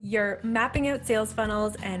You're mapping out sales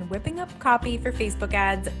funnels and whipping up copy for Facebook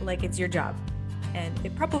ads like it's your job. And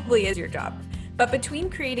it probably is your job. But between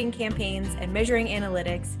creating campaigns and measuring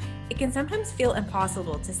analytics, it can sometimes feel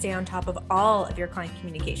impossible to stay on top of all of your client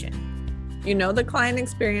communication. You know the client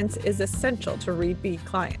experience is essential to repeat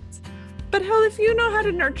clients. But hell, if you know how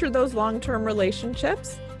to nurture those long-term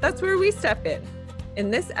relationships, that's where we step in. In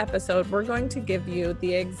this episode, we're going to give you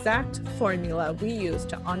the exact formula we use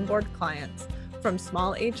to onboard clients from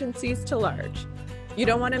small agencies to large. You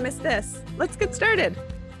don't want to miss this. Let's get started.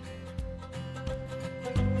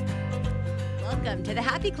 Welcome to the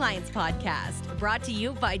Happy Clients Podcast, brought to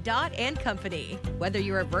you by Dot & Company. Whether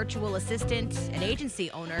you're a virtual assistant, an agency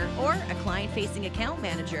owner, or a client-facing account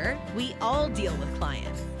manager, we all deal with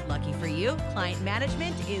clients. Lucky for you, client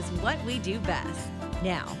management is what we do best.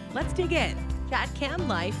 Now, let's dig in, chat cam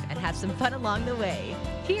life, and have some fun along the way.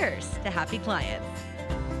 Cheers to happy clients.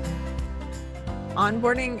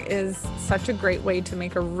 Onboarding is such a great way to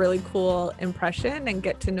make a really cool impression and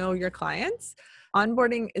get to know your clients.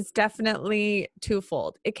 Onboarding is definitely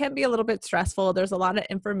twofold. It can be a little bit stressful. There's a lot of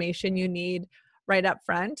information you need right up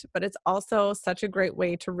front, but it's also such a great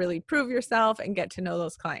way to really prove yourself and get to know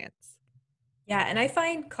those clients. Yeah, and I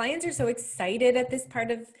find clients are so excited at this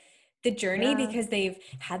part of the journey because they've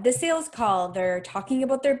had the sales call, they're talking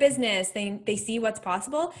about their business, they see what's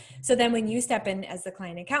possible. So then when you step in as the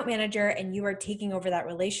client account manager and you are taking over that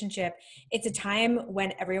relationship, it's a time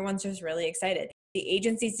when everyone's just really excited. The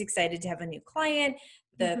agency's excited to have a new client,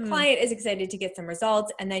 the client is excited to get some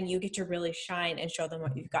results, and then you get to really shine and show them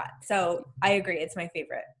what you've got. So I agree, it's my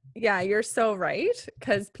favorite. Yeah, you're so right,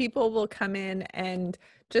 because people will come in and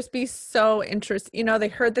just be so interested. You know, they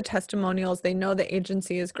heard the testimonials, they know the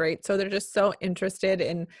agency is great. So they're just so interested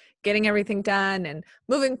in getting everything done and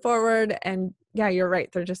moving forward. And yeah, you're right.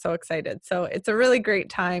 They're just so excited. So it's a really great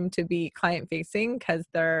time to be client facing because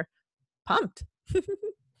they're pumped.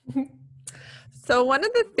 So one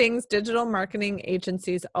of the things digital marketing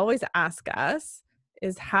agencies always ask us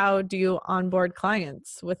is, how do you onboard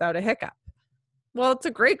clients without a hiccup? Well, it's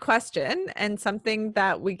a great question and something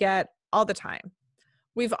that we get all the time.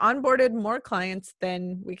 We've onboarded more clients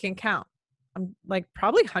than we can count, like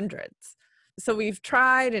probably hundreds. So we've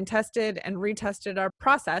tried and tested and retested our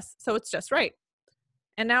process, so it's just right.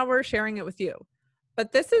 And now we're sharing it with you.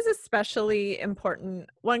 But this is especially important.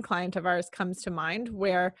 One client of ours comes to mind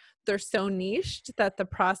where they're so niched that the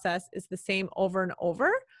process is the same over and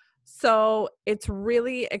over. So it's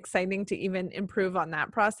really exciting to even improve on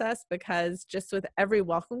that process, because just with every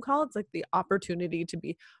welcome call, it's like the opportunity to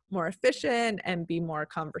be more efficient and be more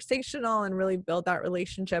conversational and really build that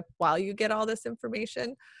relationship while you get all this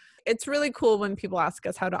information. It's really cool when people ask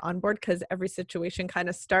us how to onboard, because every situation kind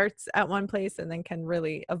of starts at one place and then can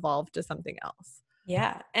really evolve to something else.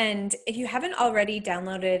 Yeah. And if you haven't already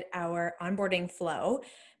downloaded our onboarding flow,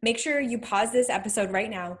 make sure you pause this episode right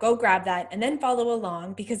now, go grab that, and then follow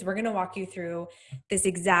along, because we're going to walk you through this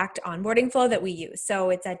exact onboarding flow that we use.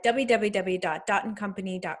 So it's at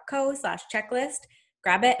www.dotandcompany.co/checklist.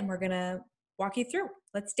 Grab it and we're going to walk you through.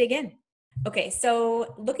 Let's dig in. Okay.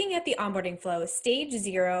 So looking at the onboarding flow, stage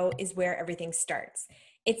 0 is where everything starts.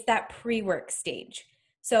 It's that pre-work stage.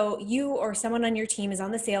 So you or someone on your team is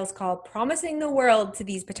on the sales call promising the world to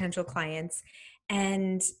these potential clients,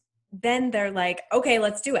 and then they're like, okay,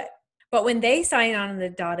 let's do it. But when they sign on the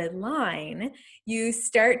dotted line, you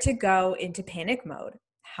start to go into panic mode.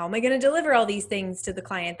 How am I going to deliver all these things to the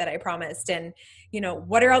client that I promised? And,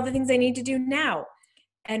 what are all the things I need to do now?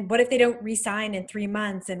 And what if they don't re-sign in 3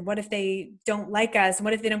 months? And what if they don't like us? And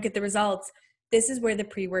what if they don't get the results? This is where the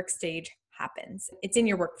pre-work stage happens. It's in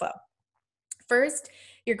your workflow. First,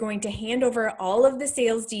 you're going to hand over all of the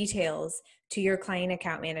sales details to your client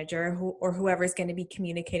account manager or whoever is going to be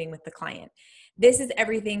communicating with the client. This is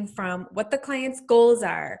everything from what the client's goals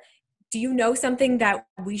are. Do you know something that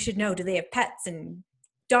we should know? Do they have pets and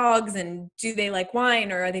dogs, and do they like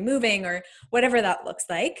wine, or are they moving, or whatever that looks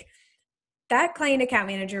like? That client account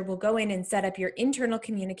manager will go in and set up your internal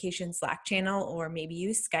communication Slack channel, or maybe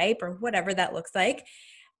use Skype or whatever that looks like.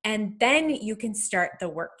 And then you can start the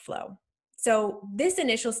workflow. So this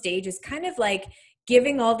initial stage is kind of like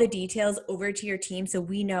giving all the details over to your team so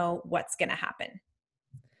we know what's going to happen.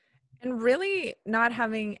 And really not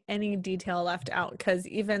having any detail left out, because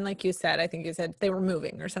even like you said, I think you said they were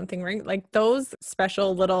moving or something, right? Like those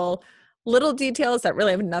special little details that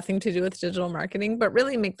really have nothing to do with digital marketing, but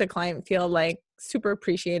really make the client feel like super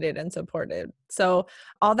appreciated and supported. So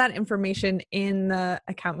all that information in the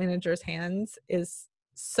account manager's hands is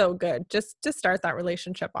so good, just to start that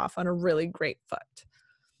relationship off on a really great foot.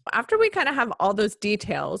 After we kind of have all those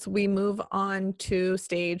details, we move on to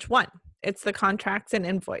stage 1, It's the contracts and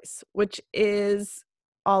invoice, which is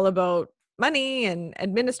all about money and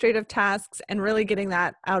administrative tasks and really getting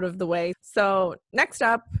that out of the way. So next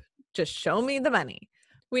up, just show me the money.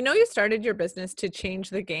 We know you started your business to change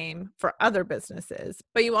the game for other businesses,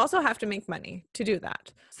 but you also have to make money to do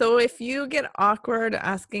that. So if you get awkward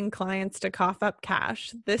asking clients to cough up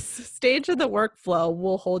cash, this stage of the workflow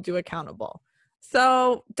will hold you accountable.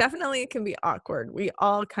 So definitely it can be awkward. We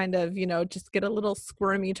all kind of, just get a little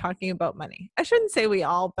squirmy talking about money. I shouldn't say we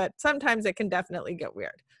all, but sometimes it can definitely get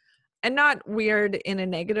weird. And not weird in a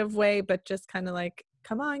negative way, but just kind of like,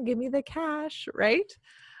 come on, give me the cash, right?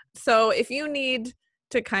 So if you need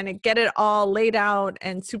to kind of get it all laid out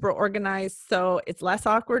and super organized so it's less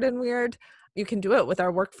awkward and weird, you can do it with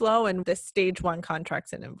our workflow and this stage 1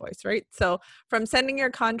 contracts and invoice, right? So from sending your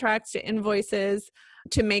contracts to invoices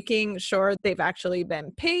to making sure they've actually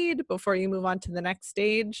been paid before you move on to the next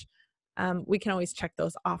stage, we can always check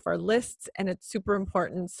those off our lists, and it's super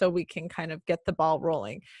important so we can kind of get the ball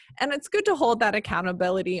rolling. And it's good to hold that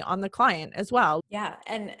accountability on the client as well. Yeah.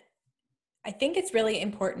 And I think it's really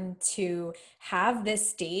important to have this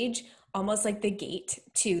stage almost like the gate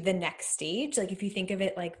to the next stage. Like if you think of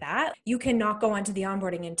it like that, you cannot go on to the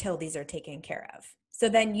onboarding until these are taken care of. So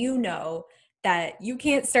then you know that you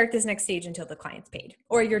can't start this next stage until the client's paid,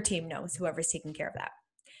 or your team knows, whoever's taking care of that.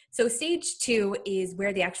 So stage 2 is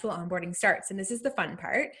where the actual onboarding starts. And this is the fun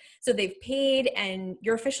part. So they've paid and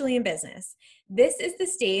you're officially in business. This is the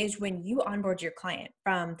stage when you onboard your client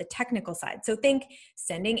from the technical side. So think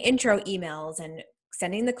sending intro emails and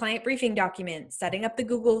sending the client briefing documents, setting up the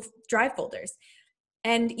Google Drive folders,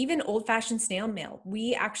 and even old-fashioned snail mail.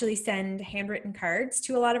 We actually send handwritten cards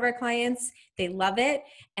to a lot of our clients. They love it.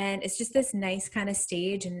 And it's just this nice kind of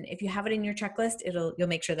stage. And if you have it in your checklist, you'll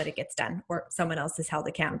make sure that it gets done or someone else is held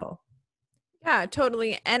accountable. Yeah,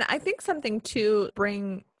 totally. And I think something to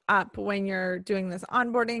bring up when you're doing this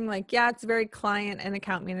onboarding, like, yeah, it's very client and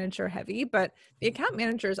account manager heavy, but the account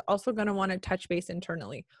manager is also going to want to touch base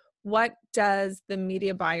internally. What does the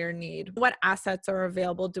media buyer need? What assets are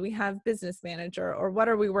available? Do we have business manager, or what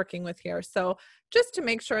are we working with here? So just to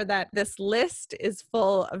make sure that this list is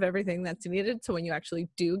full of everything that's needed. So when you actually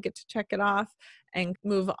do get to check it off and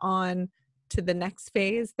move on to the next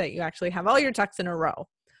phase, that you actually have all your ducks in a row.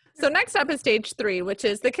 So next up is stage 3, which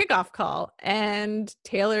is the kickoff call. And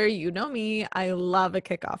Taylor, you know me, I love a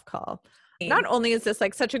kickoff call. Not only is this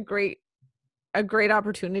like such a great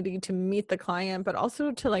opportunity to meet the client, but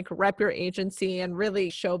also to like rep your agency and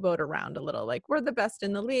really showboat around a little. Like, we're the best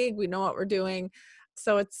in the league. We know what we're doing.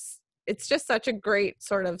 So it's just such a great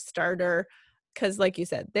sort of starter because, like you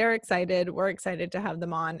said, they're excited. We're excited to have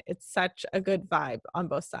them on. It's such a good vibe on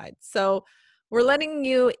both sides. So we're letting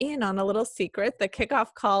you in on a little secret. The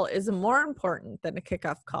kickoff call is more important than a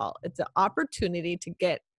kickoff call. It's an opportunity to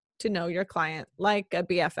get to know your client like a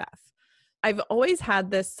BFF. I've always had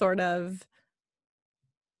this sort of,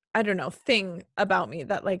 I don't know, thing about me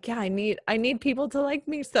that like, yeah, I need people to like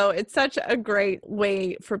me. So it's such a great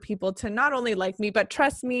way for people to not only like me, but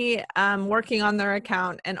trust me, working on their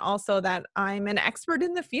account, and also that I'm an expert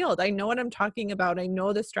in the field. I know what I'm talking about. I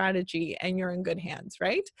know the strategy, and you're in good hands,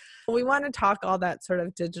 right? We want to talk all that sort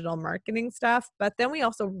of digital marketing stuff, but then we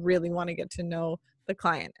also really want to get to know the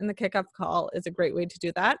client, and the kickoff call is a great way to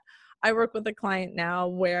do that. I work with a client now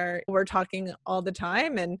where we're talking all the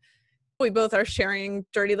time, and we both are sharing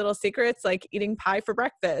dirty little secrets like eating pie for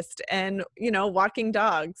breakfast and, walking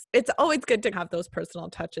dogs. It's always good to have those personal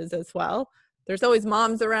touches as well. There's always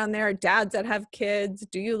moms around there, dads that have kids.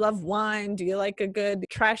 Do you love wine? Do you like a good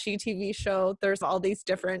trashy TV show? There's all these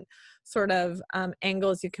different sort of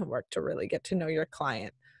angles you can work to really get to know your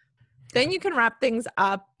client. Then you can wrap things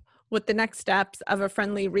up with the next steps of a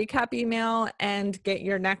friendly recap email and get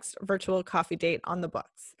your next virtual coffee date on the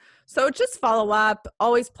books. So just follow up,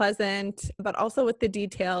 always pleasant, but also with the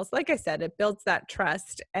details. Like I said, it builds that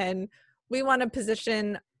trust, and we want to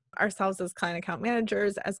position ourselves as client account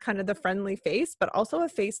managers as kind of the friendly face, but also a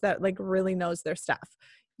face that like really knows their stuff.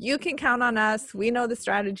 You can count on us. We know the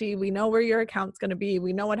strategy. We know where your account's going to be.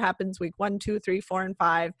 We know what happens week 1, 2, 3, 4, and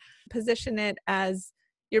 5. Position it as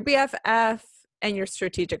your BFF and your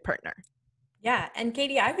strategic partner. Yeah. And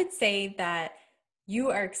Katie, I would say that you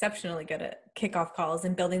are exceptionally good at kickoff calls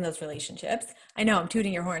and building those relationships. I know I'm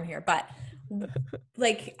tooting your horn here, but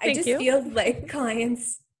like, I just feel like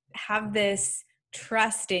clients have this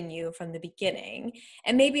trust in you from the beginning.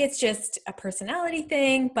 And maybe it's just a personality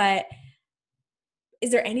thing, but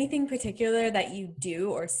is there anything particular that you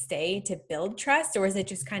do or say to build trust? Or is it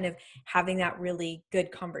just kind of having that really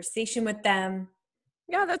good conversation with them?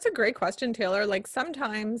 Yeah, that's a great question, Taylor. Like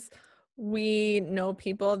sometimes we know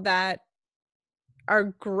people that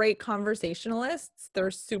are great conversationalists.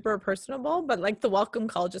 They're super personable, but like the welcome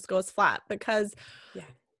call just goes flat because Yeah.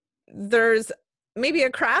 there's maybe a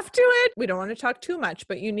craft to it. We don't want to talk too much,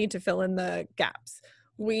 but you need to fill in the gaps.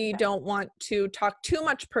 We don't want to talk too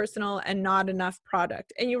much personal and not enough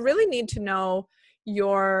product. And you really need to know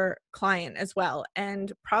your client as well.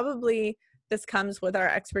 And probably this comes with our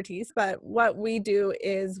expertise, but what we do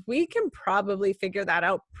is we can probably figure that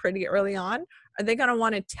out pretty early on. Are they going to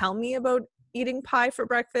want to tell me about eating pie for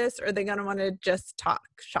breakfast, or are they going to want to just talk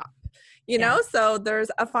shop? You know, so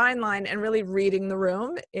there's a fine line, and really reading the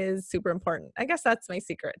room is super important. I guess that's my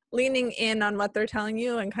secret. Leaning in on what they're telling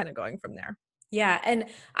you and kind of going from there. Yeah. And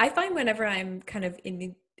I find whenever I'm kind of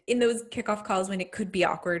in those kickoff calls when it could be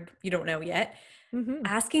awkward, you don't know yet,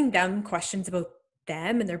 asking them questions about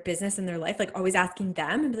them and their business and their life, like always asking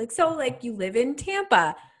them and be like, so like you live in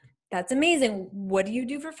Tampa. That's amazing. What do you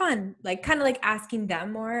do for fun? Like kind of like asking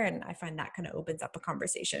them more. And I find that kind of opens up a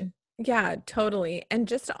conversation. Yeah, totally. And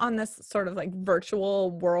just on this sort of like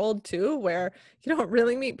virtual world too, where you don't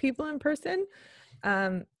really meet people in person,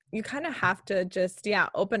 you kind of have to just,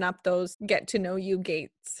 open up those get to know you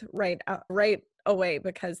gates right away,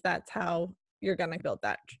 because that's how you're going to build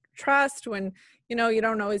that trust when, you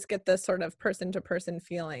don't always get this sort of person to person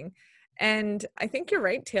feeling. And I think you're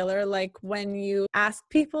right, Taylor, like when you ask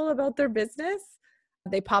people about their business,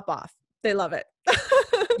 they pop off. They love it.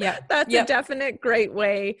 Yeah. That's a definite great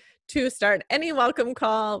way to start any welcome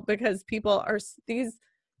call, because these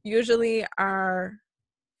usually are,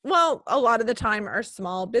 well, a lot of the time are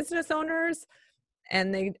small business owners,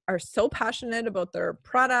 and they are so passionate about their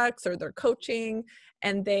products or their coaching,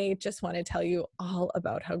 and they just want to tell you all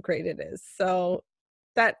about how great it is. So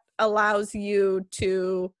that allows you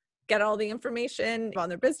to get all the information on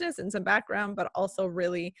their business and some background, but also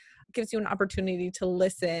really gives you an opportunity to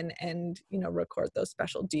listen and, record those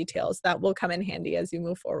special details that will come in handy as you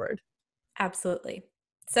move forward. Absolutely.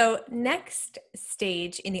 So next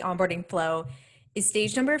stage in the onboarding flow is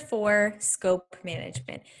stage number 4, scope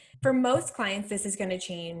management. For most clients, this is going to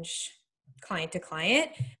change client to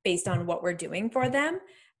client based on what we're doing for them.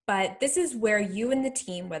 But this is where you and the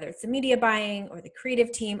team, whether it's the media buying or the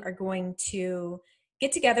creative team, are going to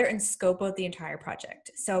get together and scope out the entire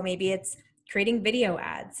project. So maybe it's creating video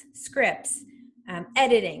ads, scripts,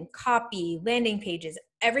 editing, copy, landing pages.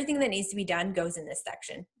 Everything that needs to be done goes in this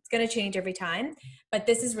section. It's going to change every time, but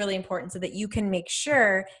this is really important so that you can make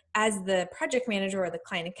sure as the project manager or the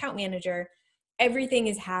client account manager, everything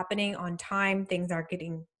is happening on time. Things aren't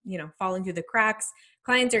getting, falling through the cracks.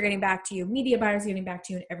 Clients are getting back to you, media buyers are getting back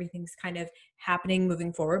to you, and everything's kind of happening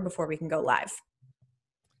moving forward before we can go live.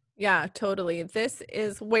 Yeah, totally. This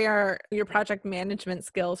is where your project management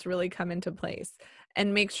skills really come into place,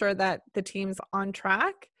 and make sure that the team's on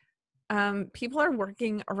track. People are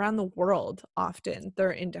working around the world often.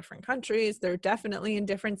 They're in different countries. They're definitely in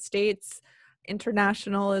different states,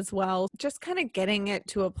 international as well. Just kind of getting it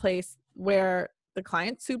to a place where the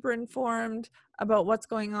client's super informed about what's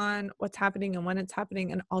going on, what's happening and when it's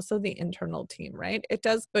happening, and also the internal team, right? It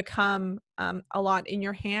does become a lot in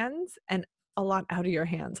your hands and a lot out of your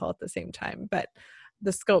hands all at the same time. But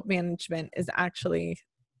the scope management is actually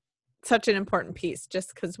such an important piece,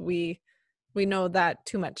 just because we know that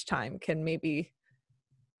too much time can maybe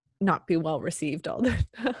not be well received all the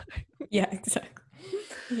time. Yeah, exactly.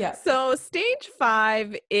 Yeah. So stage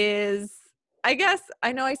 5 is, I guess,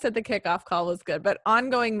 I know I said the kickoff call was good, but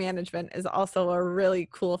ongoing management is also a really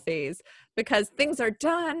cool phase, because things are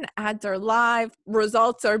done, ads are live,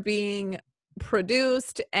 results are being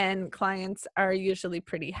produced, and clients are usually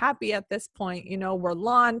pretty happy at this point. We're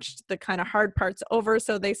launched, the kind of hard part's over,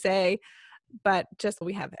 so they say, but just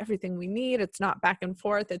we have everything we need. It's not back and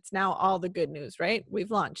forth. It's now all the good news, right?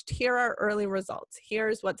 We've launched. Here are early results.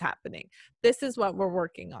 Here's what's happening. This is what we're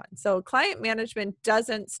working on. So client management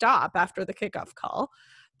doesn't stop after the kickoff call.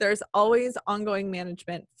 There's always ongoing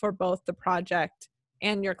management for both the project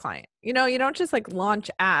and your client. You don't just like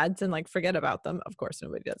launch ads and like forget about them. Of course,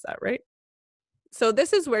 nobody does that, right? So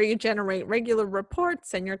this is where you generate regular reports,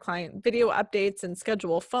 send your client video updates, and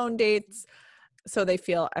schedule phone dates so they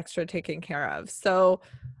feel extra taken care of. So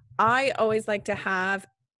I always like to have,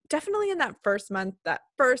 definitely in that first month, that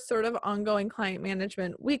first sort of ongoing client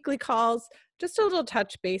management weekly calls, just a little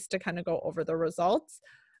touch base to kind of go over the results.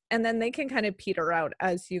 And then they can kind of peter out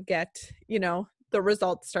as you get, the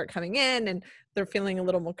results start coming in and they're feeling a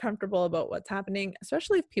little more comfortable about what's happening,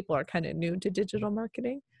 especially if people are kind of new to digital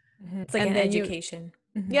marketing. Mm-hmm. It's like an education.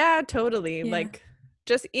 Yeah, totally. Yeah. Like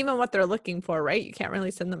just even what they're looking for, right? You can't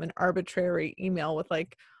really send them an arbitrary email with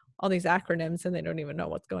like all these acronyms and they don't even know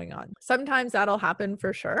what's going on. Sometimes that'll happen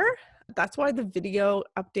for sure. That's why the video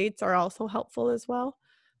updates are also helpful as well.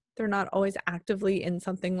 They're not always actively in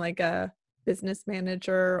something like a business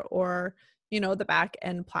manager or, the back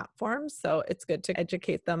end platforms. So it's good to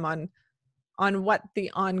educate them on what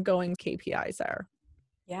the ongoing KPIs are.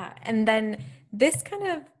 Yeah. And then this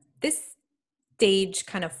stage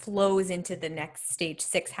kind of flows into the next stage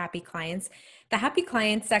 6, happy clients. The happy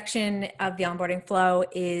clients section of the onboarding flow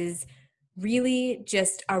is really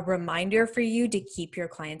just a reminder for you to keep your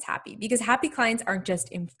clients happy, because happy clients aren't just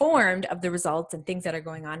informed of the results and things that are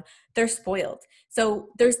going on, they're spoiled. So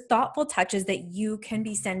there's thoughtful touches that you can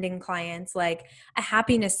be sending clients, like a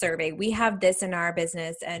happiness survey. We have this in our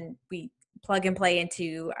business and we plug and play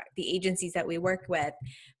into the agencies that we work with,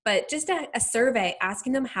 but just a survey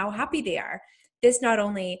asking them how happy they are. This not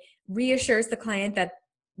only reassures the client that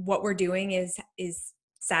what we're doing is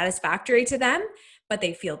satisfactory to them, but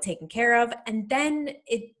they feel taken care of. And then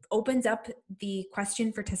it opens up the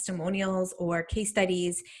question for testimonials or case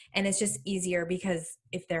studies. And it's just easier because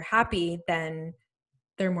if they're happy, then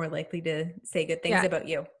they're more likely to say good things about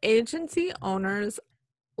you. Agency owners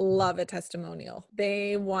love a testimonial.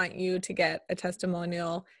 They want you to get a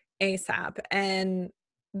testimonial ASAP. And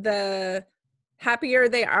the happier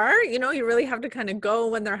they are, you really have to kind of go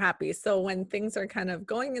when they're happy. So when things are kind of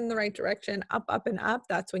going in the right direction, up and up,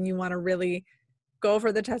 that's when you want to really go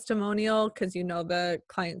for the testimonial, because the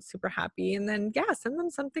client's super happy. And then send them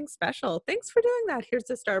something special. Thanks for doing that. Here's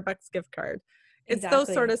a Starbucks gift card. It's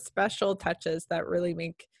those sort of special touches that really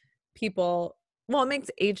make people, it makes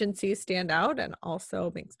agencies stand out and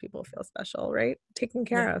also makes people feel special, right? Taken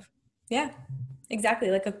care of. Yeah,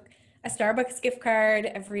 exactly. Like a Starbucks gift card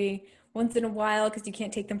every once in a while, because you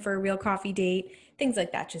can't take them for a real coffee date. Things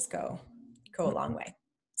like that just go a long way.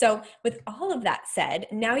 So with all of that said,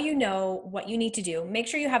 now you know what you need to do. Make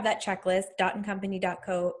sure you have that checklist,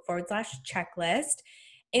 dotandcompany.co/checklist.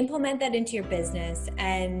 Implement that into your business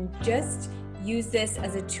and just use this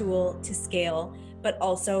as a tool to scale, but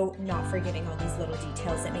also not forgetting all these little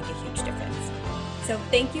details that make a huge difference. So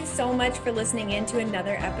thank you so much for listening in to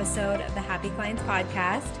another episode of the Happy Clients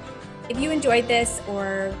Podcast. If you enjoyed this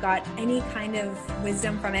or got any kind of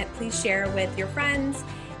wisdom from it, please share with your friends.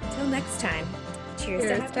 Until next time.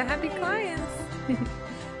 Cheers to happy clients.